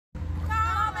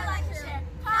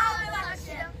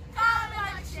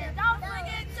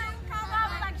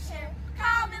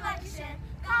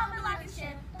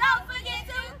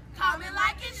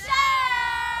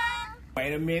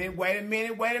Wait a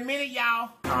minute, y'all.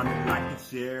 Comment, like, and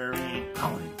share, and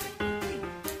comment.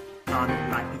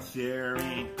 Comment, like, and share,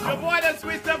 and Your boy done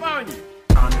switched up on you.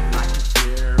 comment, like, and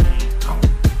share, and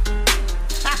comment.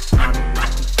 Comment, like,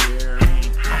 and share, and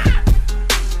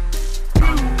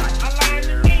comment, like, A and line to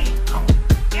share, me. and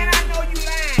comment. And I know you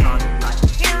lying. Comment, like,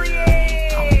 and share, and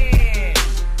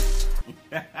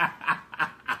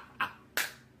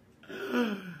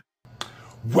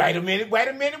Period. Wait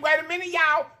a minute,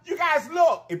 y'all. You guys,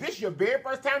 look, if this is your very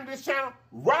first time to this channel,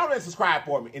 run on and subscribe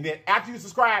for me. And then after you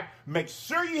subscribe, make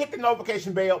sure you hit the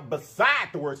notification bell beside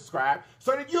the word subscribe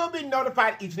so that you'll be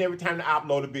notified each and every time I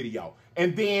upload a video.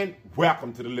 And then,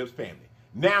 welcome to the LIFELINE family.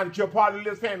 Now that you're part of the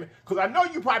LIFELINE family, because I know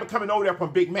you're probably coming over there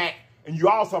from Big Mack, and you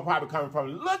also probably coming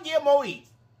from Lilgilmo.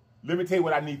 Let me tell you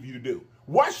what I need for you to do.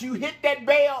 Once you hit that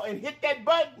bell and hit that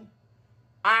button,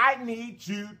 I need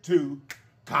you to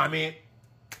comment,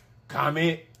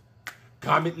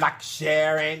 like,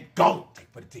 share, and go take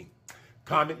for the team.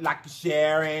 Comment, like,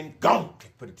 share, and go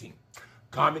take for the team.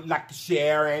 Comment, like,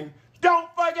 share, and don't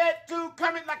forget to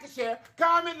comment, like, share.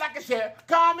 Comment, like, share.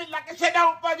 Comment, like, share.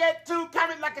 Don't forget to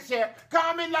comment, like, share.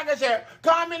 Comment, like, share.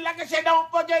 Comment, like, share. Don't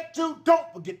forget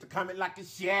to comment, like,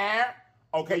 share.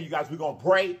 Okay, you guys, we're going to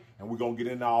pray, and we're going to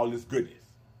get into all this goodness.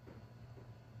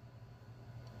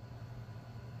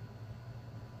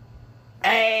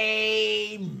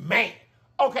 Amen.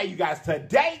 Okay, you guys,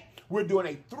 today we're doing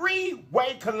a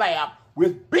three-way collab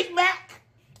with Big Mack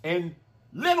and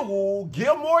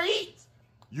Lilgilmo.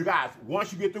 You guys,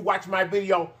 once you get through watching my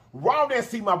video, run over there and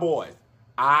see my boys.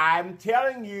 I'm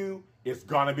telling you, it's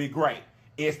gonna be great.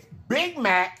 It's Big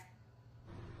Mack.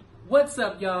 What's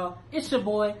up, y'all? It's your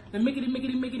boy, the Mickety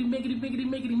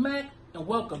Mack, and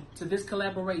welcome to this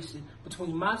collaboration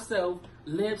between myself,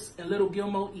 LIPS, and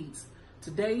Lilgilmo.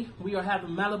 Today, we are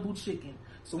having Malibu chicken.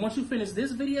 So once you finish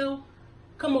this video,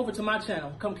 come over to my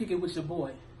channel. Come kick it with your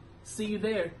boy. See you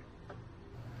there.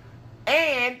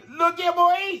 And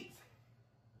Lilgilmo.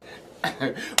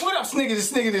 What up, Snickers,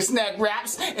 Snack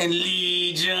Raps, and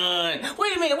Legion?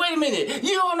 Wait a minute.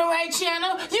 You on the right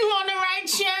channel?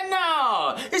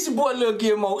 It's your boy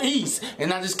Lilgilmo,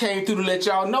 and I just came through to let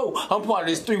y'all know I'm part of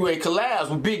this three-way collabs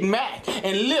with Big Mack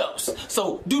and LIPS.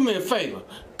 So do me a favor.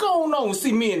 Go on and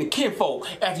see me and the kinfolk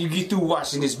after you get through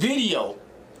watching this video.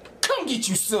 Come get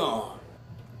you some.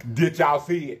 Did y'all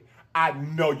see it? I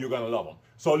know you're gonna love them.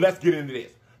 So let's get into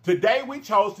this. Today we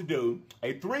chose to do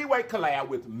a three-way collab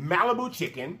with Malibu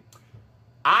chicken.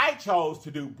 I chose to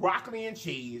do broccoli and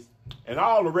cheese, and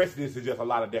all the rest of this is just a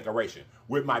lot of decoration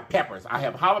with my peppers. I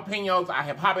have jalapenos, I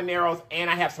have habaneros,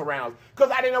 and I have serranos because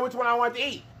I didn't know which one I wanted to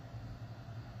eat.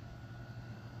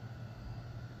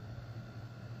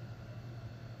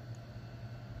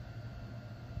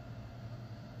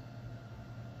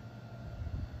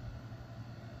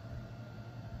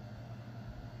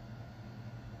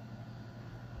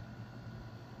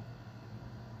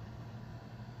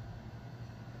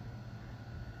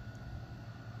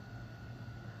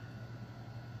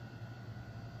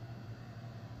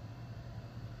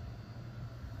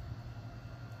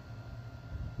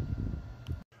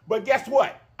 But guess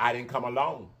what? I didn't come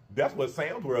alone. That's what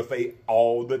Sam's World say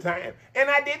all the time. And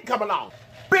I didn't come along.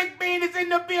 Big Bean is in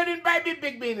the building, baby.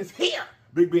 Big Bean is here.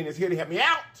 Big Bean is here to help me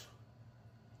out.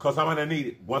 Because I'm going to need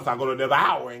it once I go to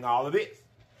devouring all of this.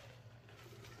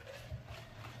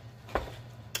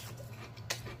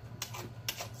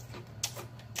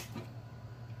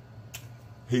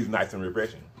 He's nice and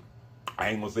refreshing. I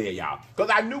ain't going to say it, y'all. Because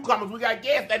our newcomers, we got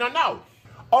guests, they don't know.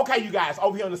 Okay, you guys,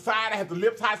 over here on the side, I have the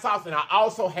LIPS hot sauce, and I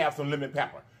also have some lemon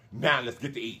pepper. Now, let's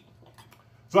get to eat.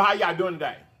 So, how y'all doing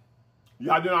today?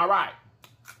 Y'all doing all right?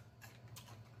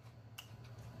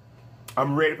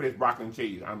 I'm ready for this broccoli and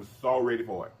cheese. I'm so ready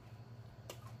for it.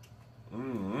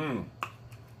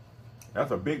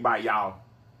 That's a big bite, y'all.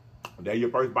 There's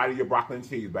your first bite of your broccoli and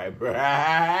cheese, baby. Baby!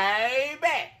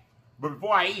 But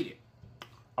before I eat it,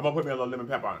 I'm going to put me a little lemon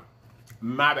pepper on it.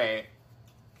 My bad.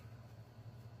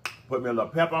 Put me a little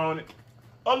pepper on it.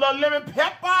 A little lemon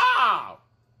pepper!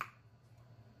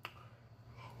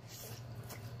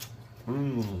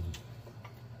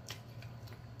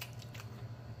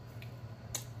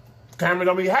 Camera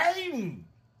don't be hating.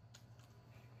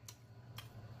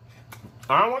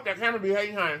 I don't want that camera to be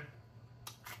hating, honey.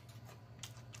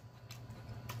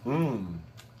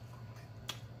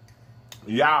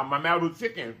 Yeah, my Malibu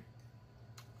chicken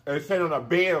is sitting on a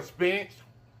bed of spinach.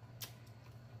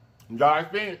 Dry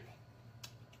spinach.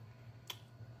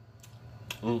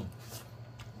 Well,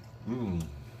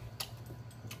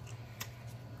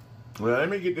 let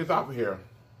me get this off of here.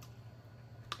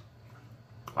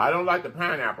 I don't like the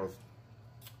pineapples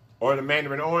or the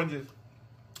mandarin oranges.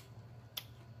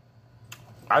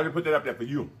 I just put that up there for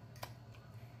you.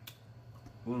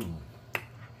 Mmm.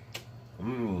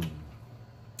 Mmm.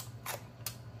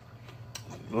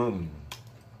 Mmm.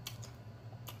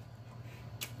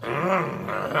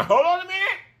 Hold on a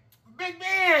minute. Big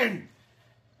Ben.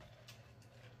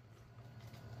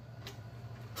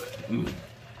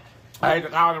 I had to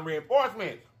call them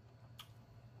reinforcements.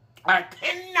 I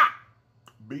cannot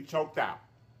be choked out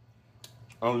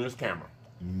on this camera.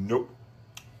 Nope.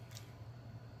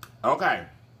 Okay.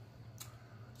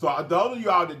 So those of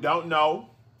y'all that don't know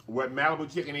what Malibu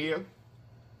chicken is,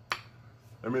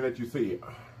 let me let you see it.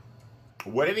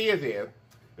 What it is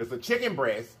it's a chicken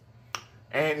breast,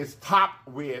 and it's topped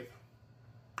with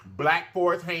Black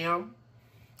Forest ham,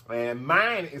 and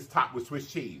mine is topped with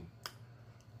Swiss cheese.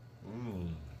 Mmm.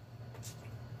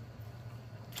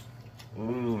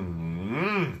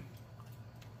 Mmm.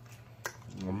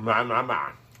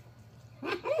 My.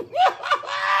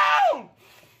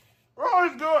 Oh,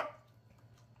 it's good.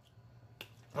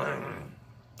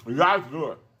 You guys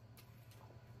good.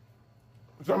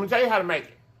 So I'm going to tell you how to make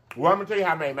it. Well, I'm going to tell you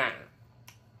how I made mine.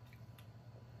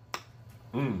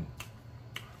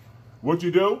 What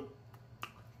you do,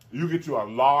 you get you a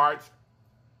large,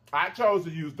 I chose to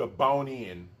use the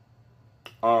bone-in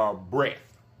breast.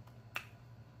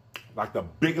 Like the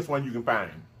biggest one you can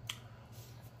find.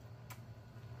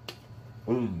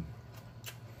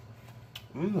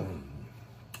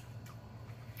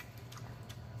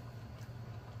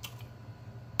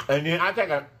 And then I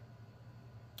take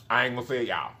I ain't gonna say it,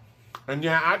 y'all. And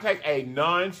then I take a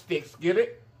non-stick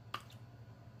skillet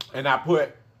and I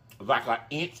put like an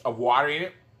inch of water in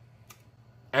it.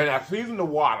 And I season the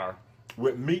water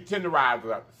with meat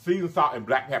tenderizer, seasoned salt, and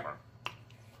black pepper.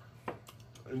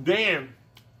 And then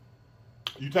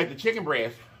you take the chicken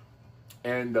breast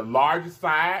and the largest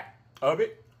side of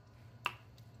it.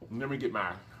 Let me get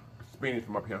my spinach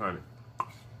from up here, honey,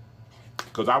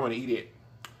 because I want to eat it.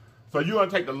 So you're going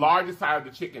to take the largest side of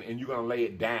the chicken and you're going to lay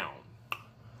it down.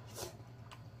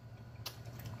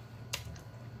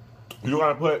 You're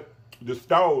going to put the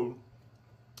stove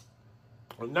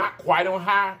not quite on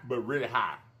high, but really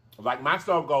high. Like my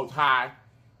stove goes high,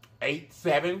 8,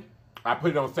 7. I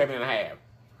put it on 7.5.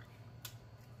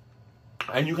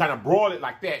 And you kind of broil it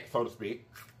like that, so to speak.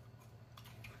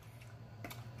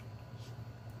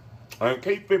 And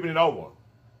keep flipping it over.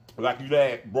 Like you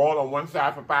let it broil on one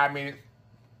side for 5 minutes.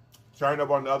 Turn it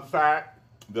over on the other side,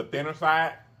 the thinner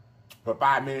side, for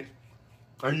 5 minutes.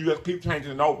 And you just keep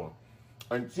changing it over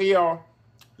until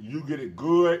you get it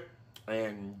good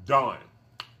and done.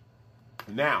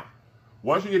 Now,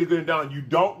 once you get it good and done, you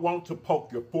don't want to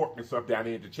poke your fork and stuff down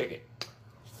into chicken.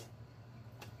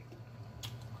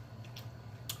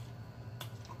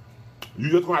 You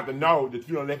just gonna have to know that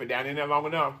you don't left it down in there long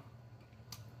enough.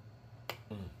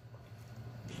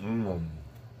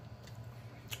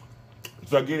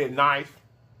 So get it nice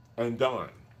and done.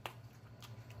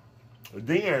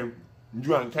 Then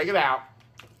you're gonna take it out.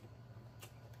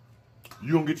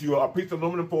 You're gonna get you a piece of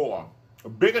aluminum foil,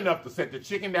 big enough to set the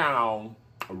chicken down on,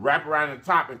 wrap around the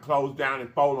top and close down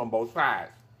and fold on both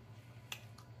sides.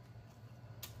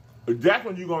 That's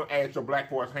when you're gonna add your Black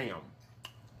Forest ham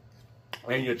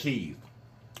and your cheese.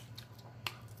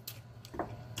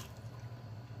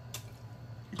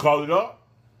 You close it up,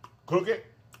 cook it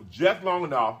just long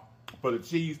enough for the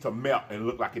cheese to melt and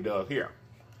look like it does here.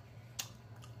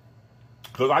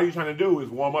 Because all you're trying to do is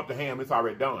warm up the ham, it's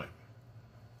already done.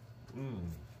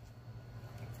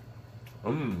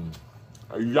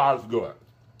 Y'all is good.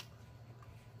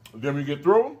 Then when you get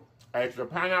through, add your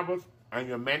pineapples and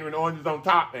your mandarin oranges on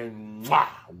top, and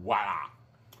voila.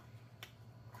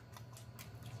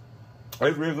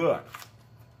 It's real good.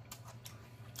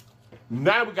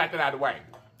 Now we got that out of the way.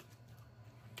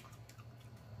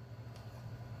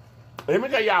 Let me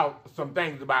tell y'all some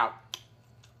things about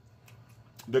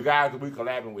the guys that we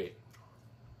collabing with.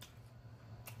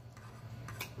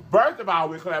 First of all,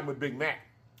 we're collabing with Big Mack.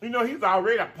 You know, he's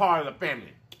already a part of the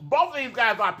family. Both of these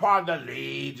guys are part of the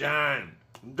Legion.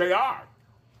 They are.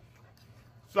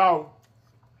 So,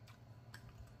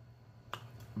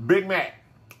 Big Mack,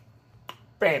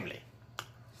 family.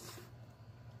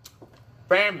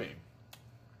 Family.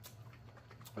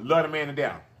 I love the man to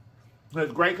death.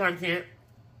 There's great content,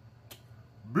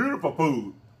 beautiful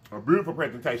food, a beautiful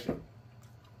presentation.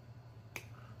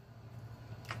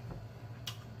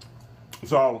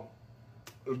 So,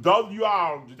 those of you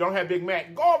all that don't have Big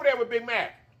Mack, go over there with Big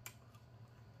Mack.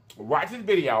 Watch this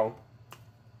video.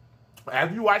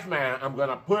 As you watch mine, I'm going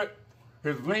to put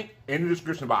his link in the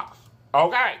description box.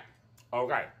 Okay?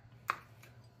 Okay.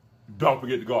 Don't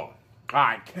forget to go.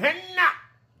 I cannot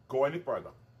go any further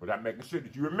without making sure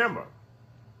that you remember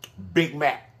Big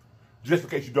Mack. Just in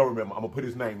case you don't remember, I'm going to put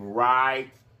his name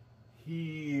right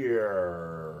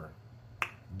here.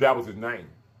 That was his name.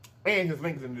 And his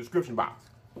link is in the description box.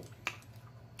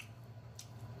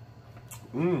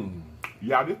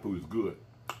 Y'all, this food is good.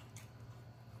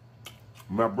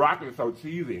 My broccoli is so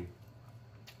cheesy.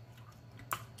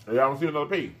 Y'all don't see another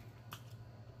piece.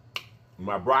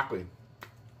 My broccoli.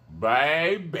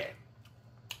 Baby.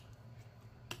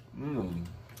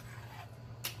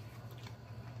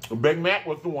 Big Mack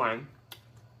was the one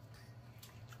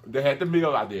that had the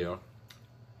meal out there.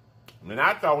 And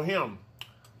I told him,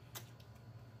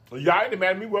 y'all ain't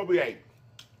mad at me what we ate.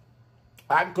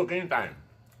 I can cook anything.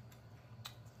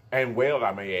 And well,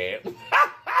 I may add.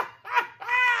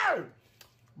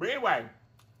 But anyway,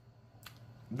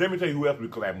 let me tell you who else we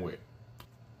collabing with.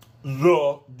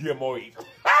 Lilgilmo.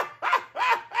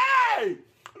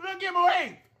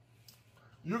 Lilgilmo.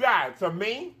 You guys, to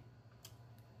me,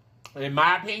 in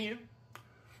my opinion,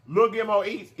 Lilgilmo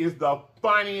is the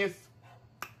funniest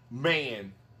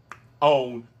man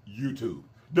on YouTube.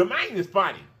 The man is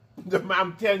funny.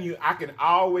 I'm telling you, I can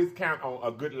always count on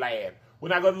a good laugh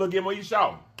when I go to Lilgilmo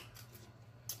show.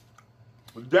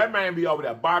 That man be over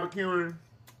there barbecuing.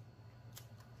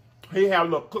 He have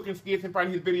little cooking skits in front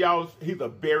of his videos. He's a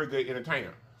very good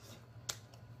entertainer.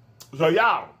 So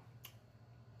y'all,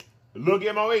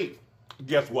 Lilgilmo,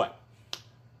 guess what?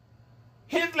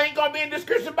 His link gonna be in the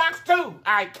description box too.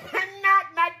 I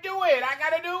cannot not do it. I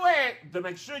gotta do it to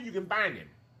make sure you can find him.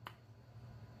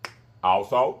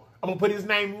 Also, I'm gonna put his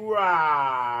name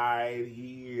right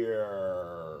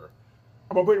here.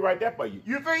 I'm gonna put it right there for you.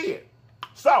 You see it?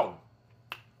 So,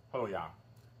 hold on, y'all.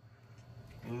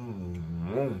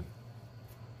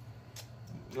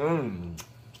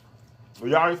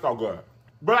 Y'all, it's so good.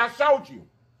 But I showed you.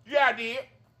 Yeah, I did.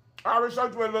 I already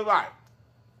showed you what it looked like.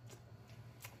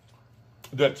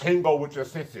 The tingle with your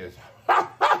senses.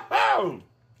 I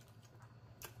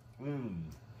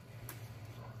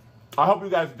hope you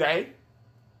guys' day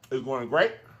is going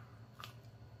great.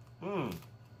 You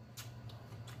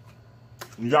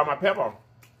got my pepper.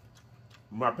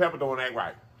 My pepper don't act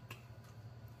right.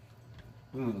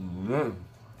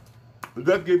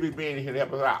 Let's get Big Ben in here to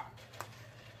help us out.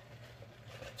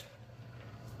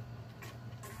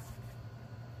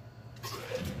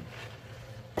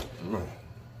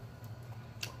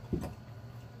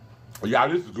 Y'all,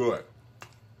 this is good.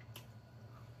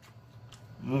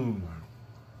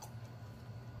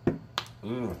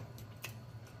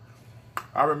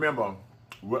 I remember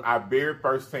when I very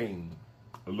first seen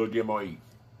Lilgilmo eat.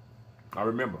 I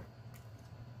remember.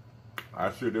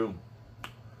 I sure do.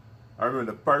 I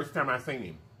remember the first time I seen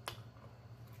him.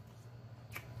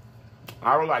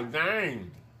 I was like,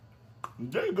 dang,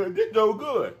 this dude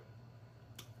good.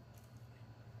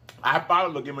 I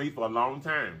followed Lilgilmo for a long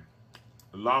time.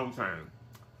 A long time.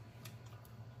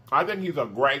 I think he's a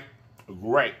great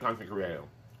content creator.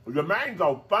 The man's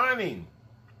so funny.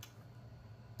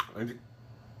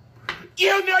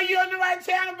 You know you're on the right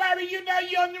channel, baby. You know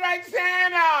you're on the right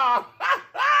channel.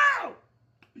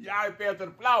 Y'all fell to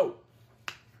the floor.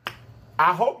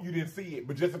 I hope you didn't see it,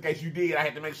 but just in case you did, I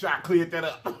had to make sure I cleared that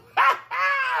up.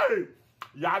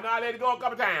 Y'all know I let it go a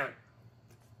couple times.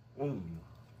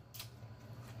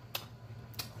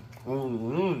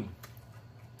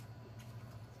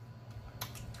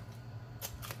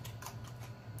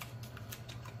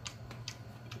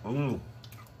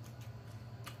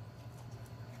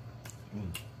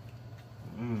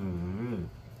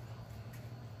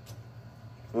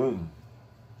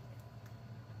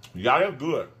 Y'all, that's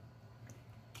good.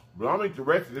 But I'm gonna eat the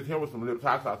rest of this here with some LIPS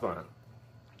hot sauce on it.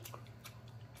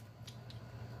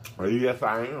 Oh, yes,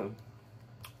 I am.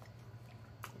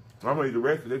 I'm gonna eat the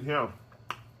rest of this here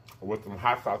with some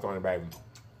hot sauce on it, baby.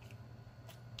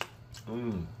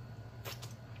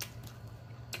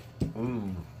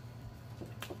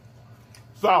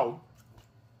 So,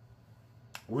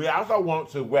 we also want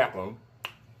to welcome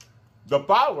the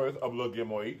followers of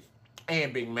Lilgilmo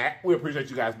and Big Mack. We appreciate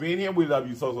you guys being here. We love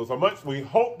you so much. We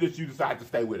hope that you decide to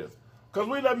stay with us because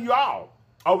we love you all.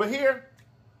 Over here,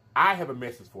 I have a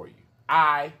message for you.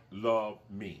 I love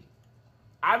me.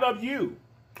 I love you.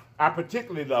 I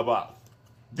particularly love us.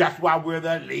 That's why we're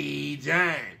the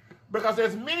Legion. Because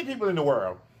there's many people in the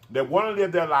world that want to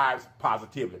live their lives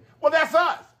positively. Well, that's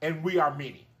us, and we are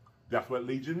many. That's what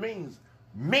Legion means.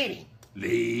 Many.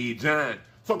 Legion.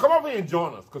 So come over here and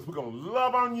join us because we're going to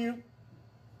love on you.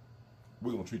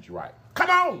 We're going to treat you right. Come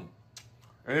on.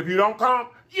 And if you don't come,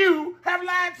 you have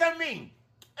lied to me.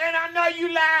 And I know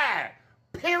you lied.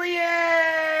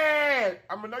 Period.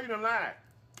 I'm going to know you done lied.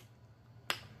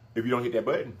 If you don't hit that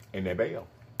button and that bell.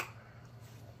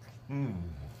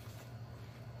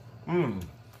 Y'all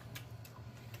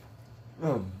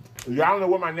know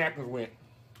where my napkins went.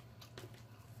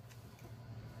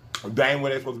 Dang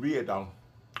where they're supposed to be at, though.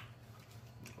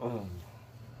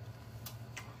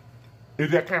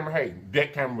 Is that camera hating?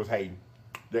 That camera was hating.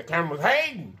 That camera was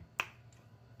hating.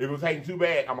 If it was hating too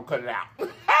bad, I'm going to cut it out.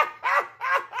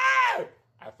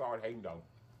 I saw it hating, though.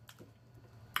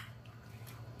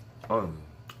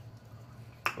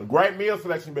 A great meal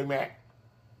selection, Big Mac.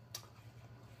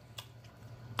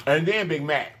 And then Big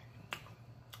Mac.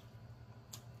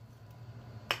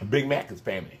 Big Mac is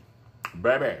family.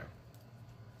 Baby.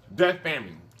 That's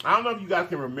family. I don't know if you guys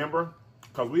can remember,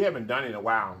 because we haven't done it in a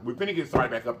while. We're finna get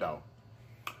started back up, though.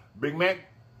 Big Mac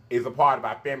is a part of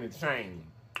our family chain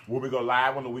where we go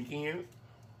live on the weekends,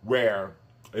 where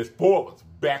it's 4 of us,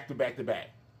 back to back to back.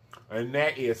 And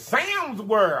that is Sam's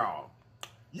World.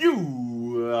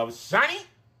 You, Sonny,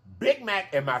 Big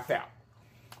Mac, and myself.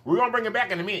 We're going to bring it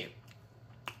back in a minute.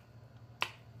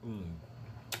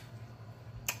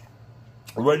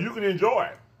 Well, you can enjoy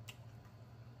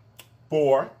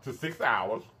 4 to 6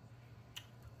 hours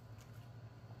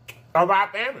of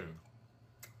our family.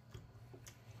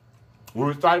 When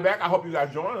we started back, I hope you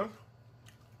guys join us.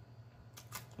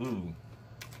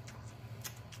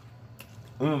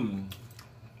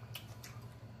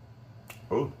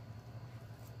 Oh.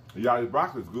 Y'all, this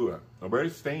broccoli is good. Very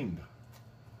steamed.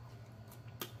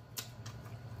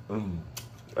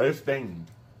 It's steamed.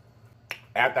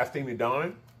 After I steamed it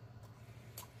done,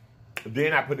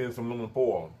 then I put in some aluminum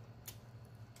foil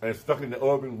and stuck it in the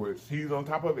oven with cheese on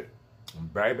top of it.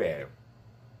 Baby,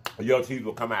 your cheese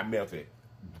will come out melted.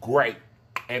 Great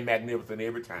and magnificent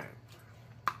every time.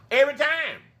 Every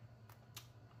time.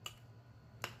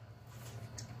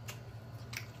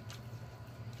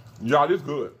 Y'all, this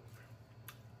good.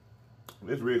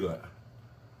 This real good.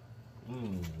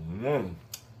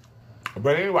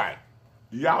 But anyway,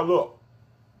 y'all look.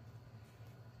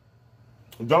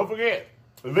 Don't forget,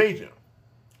 Legion.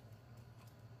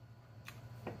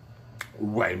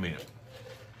 Wait a minute.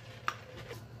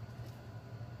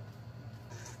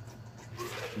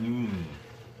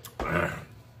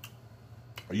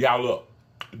 Y'all look.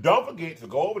 Don't forget to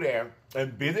go over there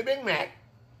and visit Big Mac,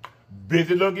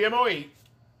 visit Lilgilmo Eats,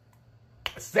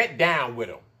 sit down with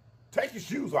him. Take your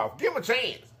shoes off. Give him a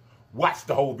chance. Watch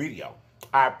the whole video.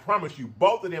 I promise you,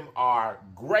 both of them are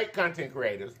great content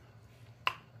creators.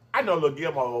 I know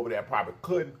Lilgilmo over there probably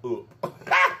cutting up.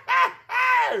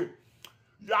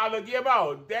 Y'all,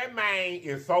 Lilgilmo, that man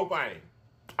is so funny.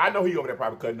 I know he over there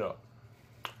probably cutting up.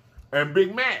 And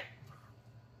Big Mac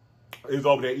is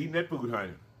over there eating that food,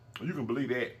 honey. You can believe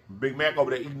that. Big Mac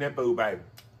over there eating that food, baby.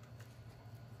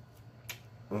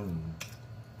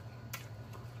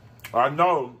 I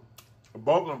know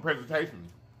both of them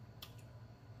presentations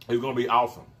is going to be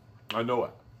awesome. I know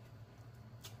it.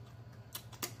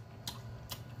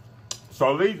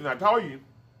 So, Legion, I told you,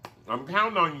 I'm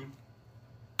counting on you.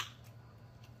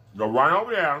 Go right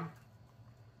over there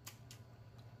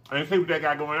and see what they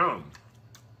got going on.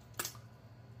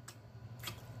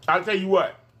 I'll tell you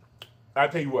what. I'll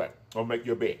make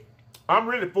you a bet. I'm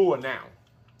really full now.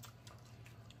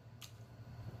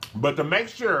 But to make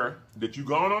sure that you're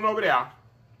going on over there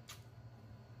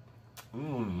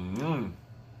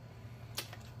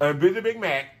and visit Big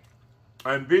Mac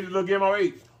and visit Lilgilmo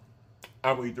Eats,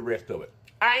 I'm going to eat the rest of it.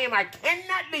 I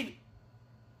cannot leave it.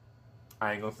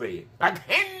 I ain't going to say it. I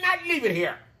cannot leave it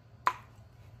here.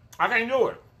 I can't do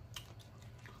it.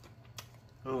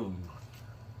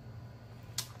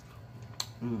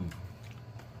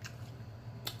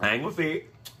 I ain't gonna say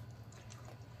it.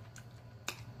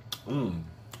 Come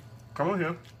on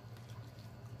here.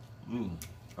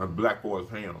 A Black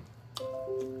Forest ham.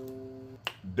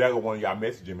 That one y'all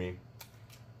messaging me.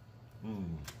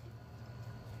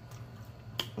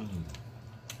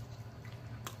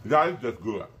 Y'all, it's just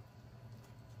good.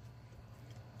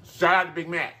 Shout out to Big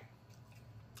Mac.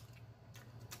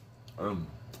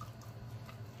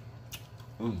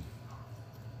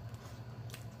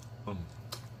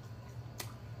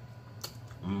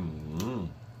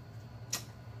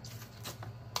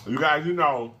 You guys, you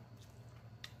know,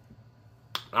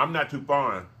 I'm not too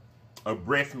fond of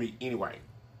breast meat anyway.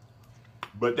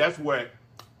 But that's what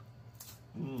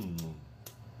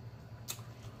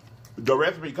the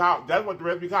recipe called. That's what the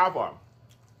recipe called for.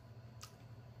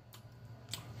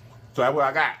 So that's what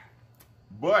I got.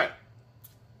 But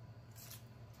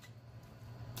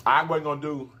I wasn't gonna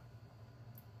do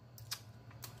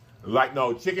like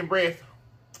no chicken breast.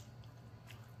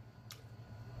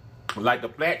 Like the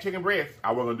flat chicken breast,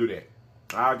 I wasn't gonna do that.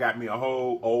 I got me a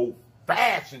whole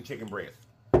old-fashioned chicken breast.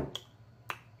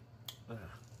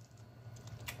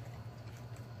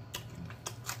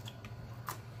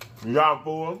 Y'all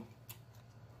fool.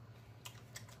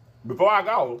 Before I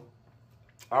go,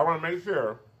 I want to make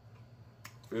sure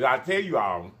that I tell you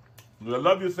all to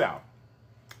love yourself.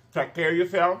 Take care of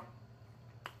yourself.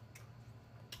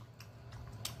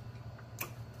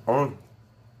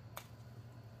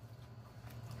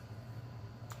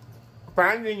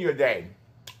 Find in your day.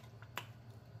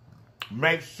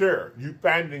 Make sure you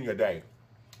find in your day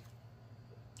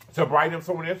to brighten up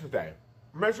someone else's day.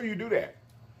 Make sure you do that.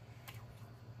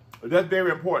 That's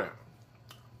very important.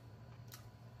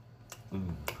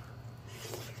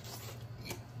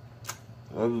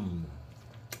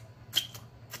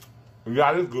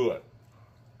 Yeah, it's good.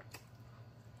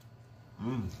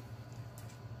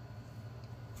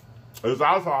 It's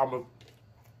also almost,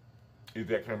 is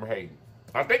that camera hating?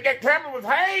 I think that camera was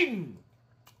hating.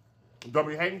 Don't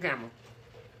be hating camera.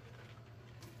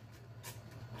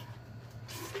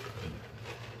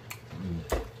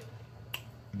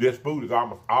 This food is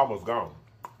almost gone.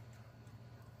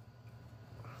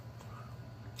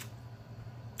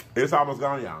 It's almost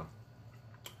gone, y'all.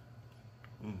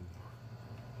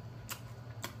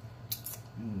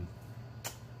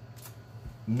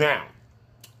 Now,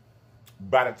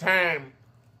 by the time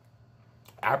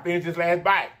I finish this last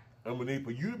bite, I'm gonna need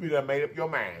for you to be done made up your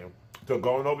mind to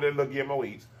going over there to Lilgilmo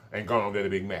Eats and going over there to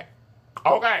Big Mac.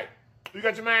 Okay, you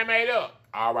got your mind made up.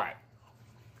 All right.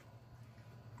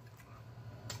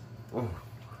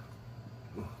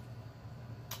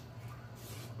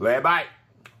 Last bite.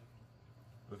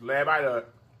 Just last bite of it.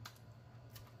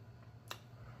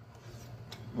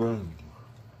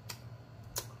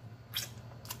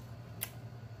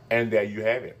 And there you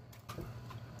have it.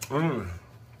 Woo!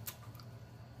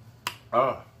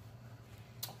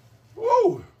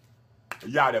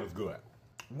 Y'all, that was good.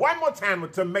 One more time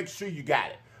to make sure you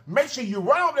got it. Make sure you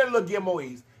run over there to Lilgilmo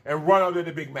Eats and run over there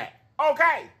to Big Mac.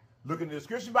 Okay? Look in the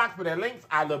description box for their links.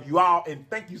 I love you all, and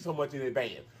thank you so much in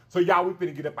advance. So, y'all, we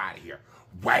finna get up out of here.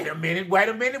 Wait a minute,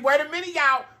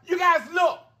 y'all. You guys,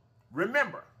 look.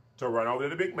 Remember to run over to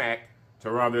the Big Mac,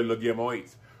 to run over to Lilgilmo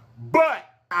Eats. But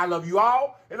I love you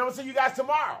all, and I'm going to see you guys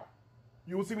tomorrow.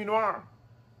 You will see me tomorrow?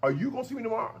 Are you going to see me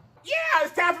tomorrow? Yeah,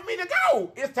 it's time for me to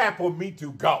go. It's time for me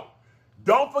to go.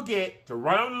 Don't forget to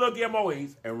run over to Lilgilmo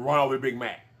Eats and run over to Big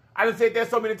Mac. I done said that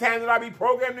so many times that I be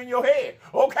programmed in your head.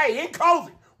 Okay, in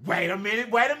closing. Wait a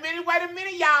minute,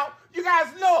 y'all. You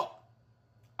guys, look.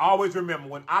 Always remember,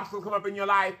 when obstacles come up in your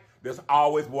life, there's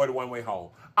always more than one way home.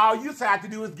 All you have to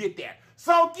do is get there.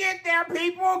 So get there,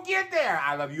 people. Get there.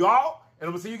 I love you all. And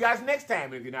I'm going to see you guys next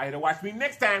time. If you're not here to watch me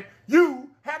next time, you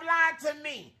have lied to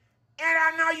me. And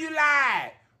I know you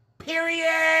lied.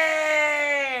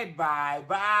 Period. Bye-bye.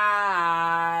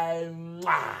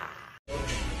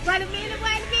 Wait a minute.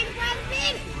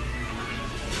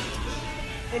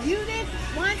 If you did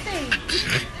one thing,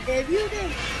 if you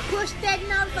didn't push that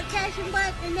notification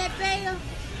button and that bell,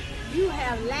 you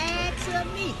have lied to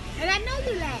me. And I know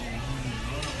you lied.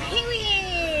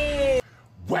 Period.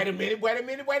 Wait a minute,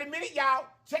 y'all.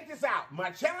 Check this out. My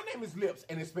channel name is LIPS,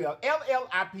 and it's spelled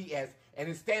LLIPS, and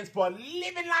it stands for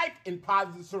Living Life in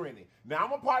Positive Serenity. Now,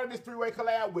 I'm a part of this three-way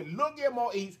collab with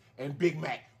Lilgilmo Eats and Big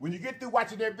Mac. When you get through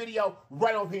watching their video,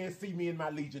 run over here and see me in my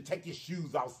leisure. Take your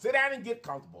shoes off. Sit down and get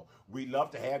comfortable. We'd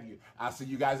love to have you. I'll see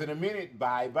you guys in a minute.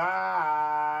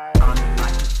 Bye-bye.